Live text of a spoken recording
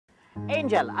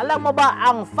Angel, alam mo ba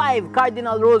ang 5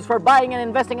 cardinal rules for buying and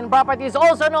investing in properties,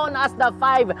 also known as the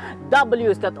 5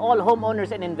 W's that all homeowners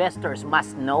and investors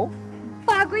must know?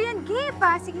 Bago yan,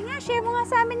 Gabe. Sige nga, share mo nga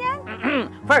sa amin yan.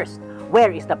 First, where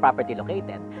is the property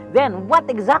located? Then, what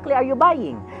exactly are you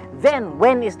buying? Then,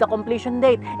 when is the completion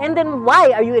date? And then,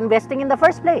 why are you investing in the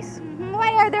first place?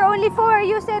 Why are there only 4?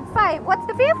 You said 5. What's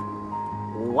the 5th?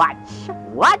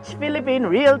 Watch Philippine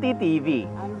Realty TV.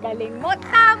 Ang galing mo.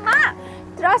 Tama!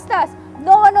 Trust us,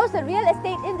 no one knows the real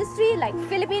estate industry like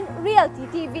Philippine Realty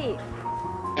TV.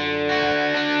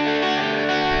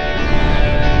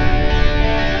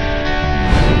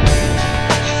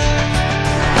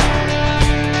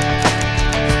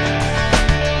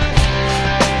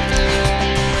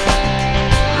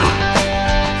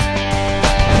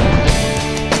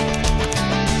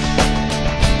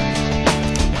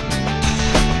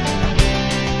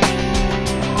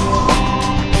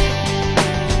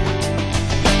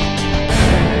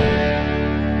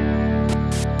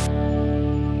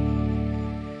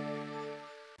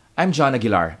 I'm John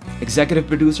Aguilar, executive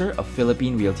producer of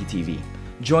Philippine Realty TV.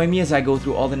 Join me as I go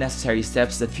through all the necessary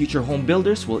steps that future home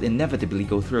builders will inevitably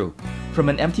go through. From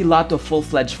an empty lot to a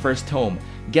full-fledged first home,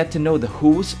 get to know the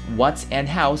who's, what's, and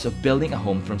how's of building a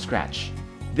home from scratch.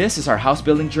 This is our house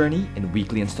building journey in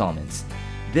weekly installments.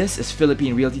 This is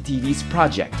Philippine Realty TV's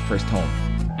Project First Home.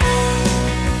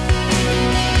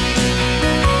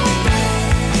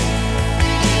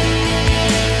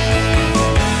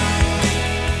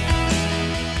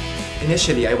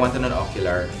 Initially, I wanted an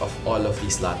ocular of all of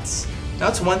these lots. Now,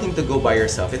 it's one thing to go by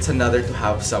yourself. It's another to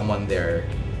have someone there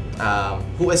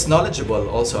who is knowledgeable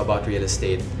also about real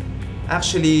estate.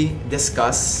 Actually,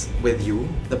 discuss with you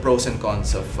the pros and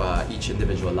cons of each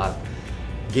individual lot.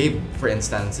 Gabe, for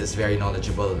instance, is very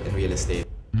knowledgeable in real estate.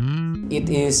 It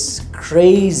is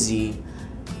crazy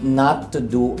not to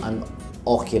do an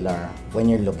ocular when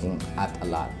you're looking at a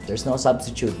lot. There's no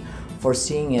substitute for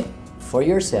seeing it for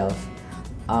yourself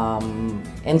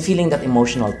and feeling that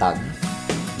emotional tug.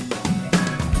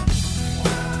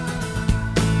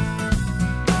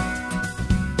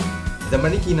 The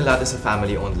Marikina lot is a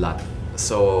family-owned lot.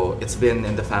 So, it's been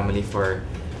in the family for,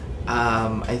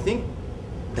 I think,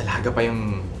 dalaga pa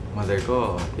yung mother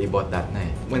ko. They bought that na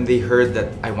eh. When they heard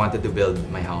that I wanted to build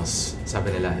my house,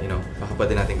 sabi nila, you know, baka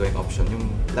pwede natin gawing option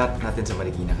yung lot natin sa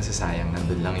Marikina kasi sayang,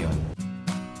 nandun lang yon.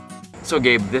 So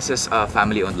Gabe, this is a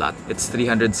family-owned lot. It's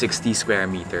 360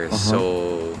 square meters.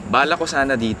 So, bala ko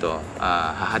sana dito,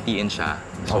 hahatiin siya.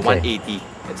 So, Okay. 180.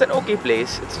 It's an okay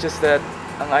place. It's just that,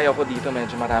 ang ayaw ko dito,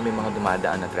 medyo marami mga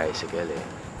dumadaan na tricycle eh.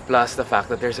 Plus the fact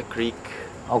that there's a creek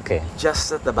Okay.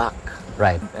 just at the back.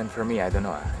 Right. And for me, I don't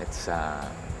know, it's not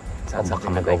O baka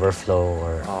something that I mag-overflow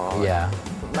or... Oo. Yeah.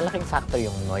 Malaking factor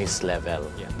yung noise level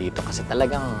dito kasi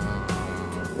talagang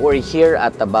we're here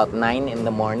at about 9 in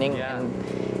the morning and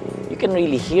you can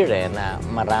really hear na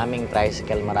maraming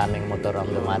tricycle, maraming motor ang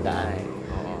dumadaan.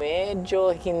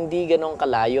 Medyo hindi ganun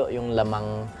kalayo yung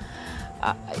lamang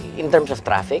in terms of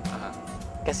traffic.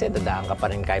 Kasi dadaan ka pa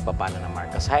rin kahit paano ng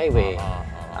Marcos Highway.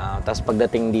 Tapos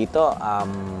pagdating dito,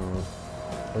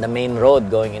 the main road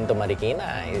going into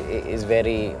Marikina is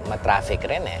very matraffic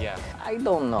rin eh. I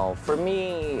don't know. For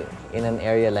me, in an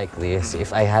area like this,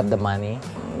 if I had the money,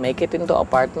 make it into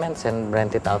apartments and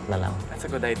rent it out na lang. That's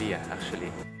a good idea, actually.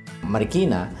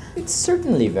 Marikina, it's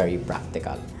certainly very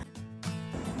practical.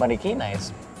 Marikina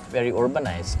is very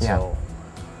urbanized, so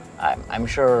I'm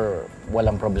sure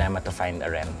walang problema to find a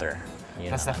renter.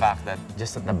 Plus the fact that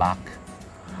just at the back,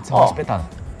 it's a Oh. hospital.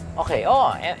 Okay,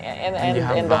 and you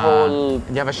have, the whole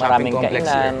you have a shopping maraming complex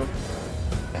kainan.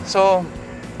 here. So,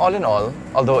 all in all,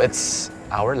 although it's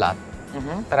our lot,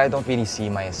 but I don't really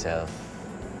see myself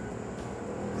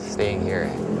staying here.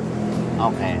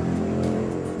 Okay.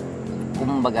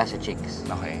 Kumbaga sa chicks,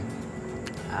 Okay.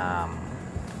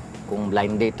 kung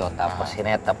blind date to, tapos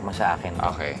hinetap mo sa akin,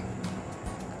 Okay.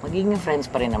 magiging friends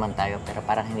pa rin naman tayo, pero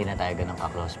parang hindi na tayo ganun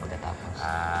ka-close pagkatapos.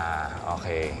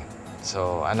 Okay.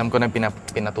 So, alam ko na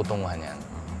pinatutunguhan yan.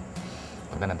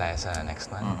 Punta na tayo sa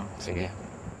next one. Sige.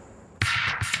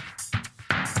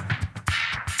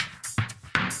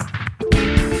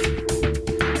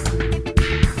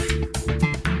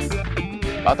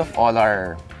 Out of all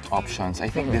our options, I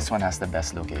think this one has the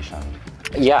best location.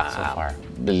 Yeah, So far.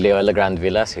 the Loyola Grand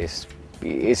Villas is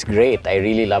great. I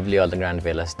really love Loyola Grand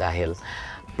Villas dahil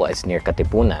po it's near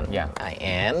Katipunan. Yeah.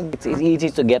 And it's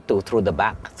easy to get to through the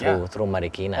back, through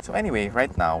Marikina. So anyway,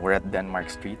 right now, we're at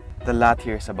Denmark Street. The lot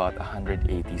here is about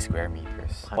 180 square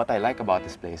meters. What I like about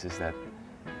this place is that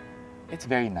it's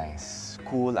very nice.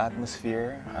 Cool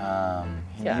atmosphere.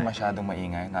 Hindi masyadong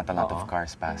maingay. Not a lot of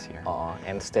cars pass here.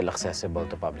 And still accessible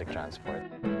to public transport.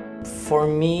 For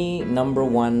me, number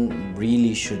one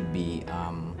really should be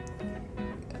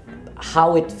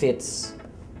how it fits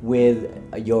with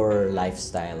your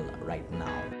lifestyle right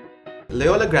now.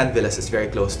 Loyola Grand Villas is very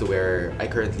close to where I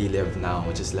currently live now,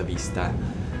 which is La Vista.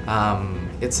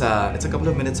 It's a couple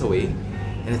of minutes away,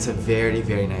 and it's a very,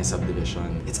 very nice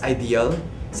subdivision. It's ideal.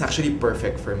 It's actually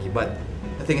perfect for me, but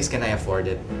the thing is, can I afford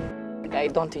it? I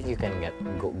don't think you can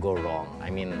go wrong. I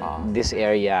mean, this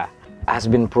area has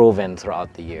been proven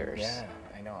throughout the years. Yeah,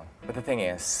 I know. But the thing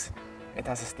is, it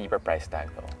has a steeper price tag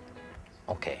though.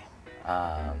 Okay.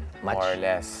 More or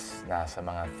less, nasa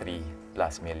mga 3+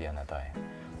 million na to eh.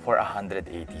 For a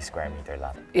 180 square meter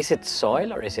lot. Is it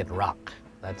soil or is it rock?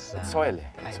 That's It's soil eh.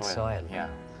 It's soil. Yeah.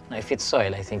 Now, if it's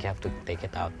soil, I think you have to take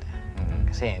it out.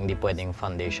 Kasi hindi pwedeng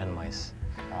foundation mo is,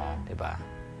 diba?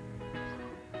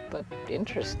 But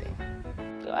interesting.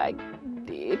 So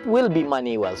it will be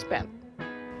money well spent.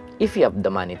 If you have the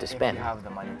money to spend. If you have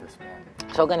the money to spend.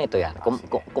 So ganito yan,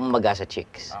 kumbaga sa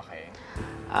chicks. Okay.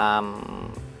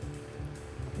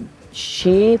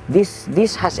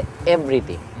 This has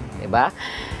everything, diba?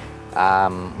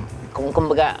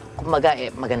 Kumbaga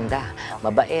maganda,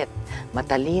 mabait,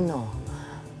 matalino,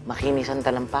 makinis ang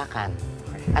talampakan,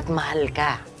 at mahal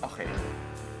ka. Okay.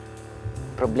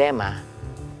 Problema,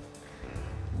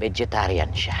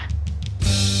 vegetarian siya.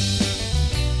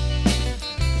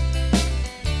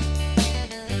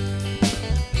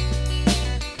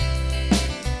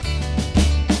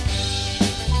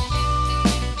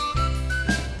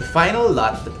 The final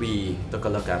lot that we took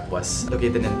a look at was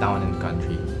located in Town and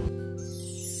Country.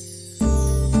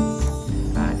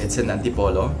 It's in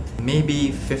Antipolo.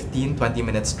 Maybe 15-20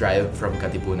 minutes drive from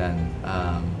Katipunan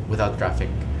without traffic.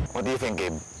 What do you think,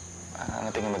 Gabe? Ano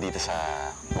tingin mo dito sa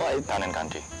Town and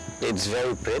Country? It's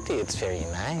very pretty, it's very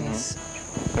nice.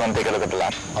 You want to take a look at the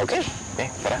lot? Okay.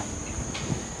 Okay, tara.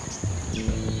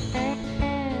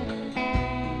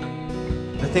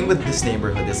 The thing with this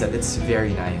neighborhood is that it's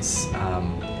very nice.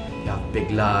 You have big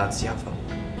lots, you have a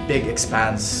big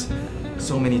expanse,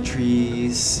 so many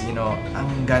trees, you know,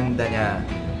 ang ganda niya,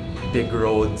 big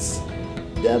roads.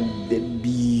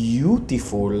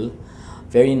 Beautiful,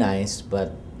 very nice,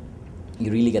 but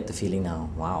you really get the feeling now,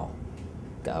 wow,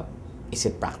 is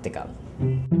it practical?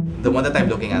 The one that I'm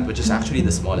looking at, which is actually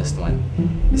the smallest one,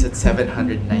 is at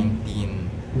 719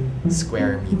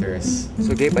 square meters.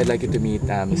 So Gabe, I'd like you to meet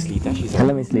Miss Lita. She's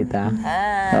Hello, Miss Lita.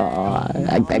 Hi.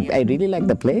 I really like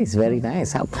the place. Very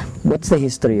nice. What's the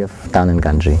history of Town and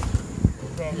Country?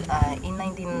 Well, in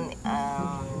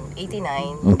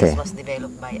 1989, Okay. this was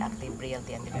developed by Active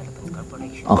Realty and Development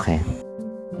Corporation. Okay.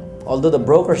 Although the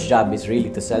broker's job is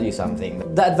really to sell you something,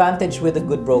 the advantage with a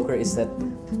good broker is that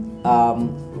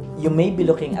you may be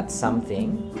looking at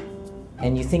something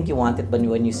and you think you want it, but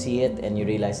when you see it and you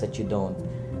realize that you don't,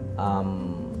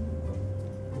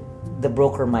 the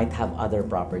broker might have other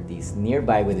properties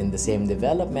nearby within the same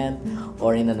development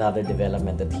or in another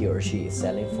development that he or she is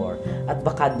selling for. At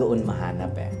baka doon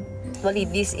mahanap eh. Actually,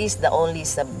 this is the only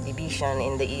subdivision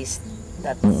in the east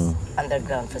that's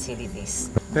underground facilities.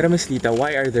 Pero Miss Lita,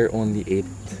 why are there only 8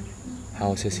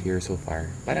 houses here so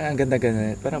far? Parang ang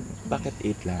ganda-ganda. Parang bakit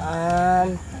 8 lang?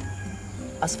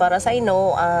 As far as I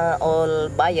know, all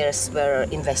buyers were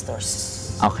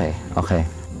investors. Okay, okay.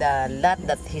 The lot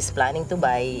that he's planning to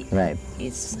buy Right.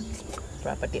 is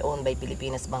property owned by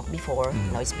Pilipinas Bank before,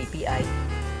 now it's PPI.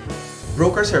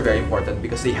 Brokers are very important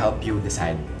because they help you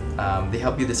decide. They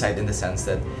help you decide in the sense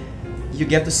that you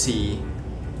get to see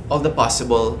all the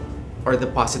possible or the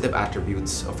positive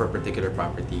attributes of a particular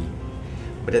property.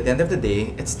 But at the end of the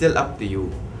day, it's still up to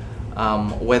you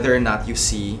whether or not you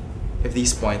see if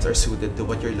these points are suited to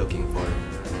what you're looking for.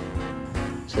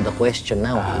 So the question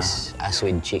now is, as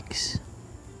with chicks,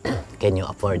 can you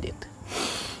afford it?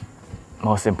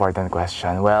 Most important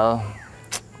question. Well,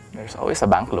 there's always a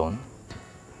bank loan.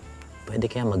 Pwede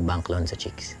kaya mag-bank loan sa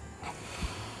chicks?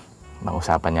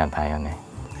 Mag-usapan yata yun eh.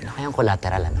 Ano kayang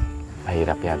collateral, ano?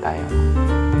 Mahirap yata yun.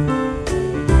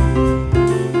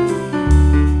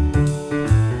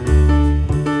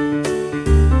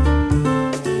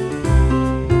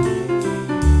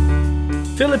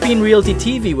 Philippine Realty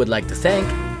TV would like to thank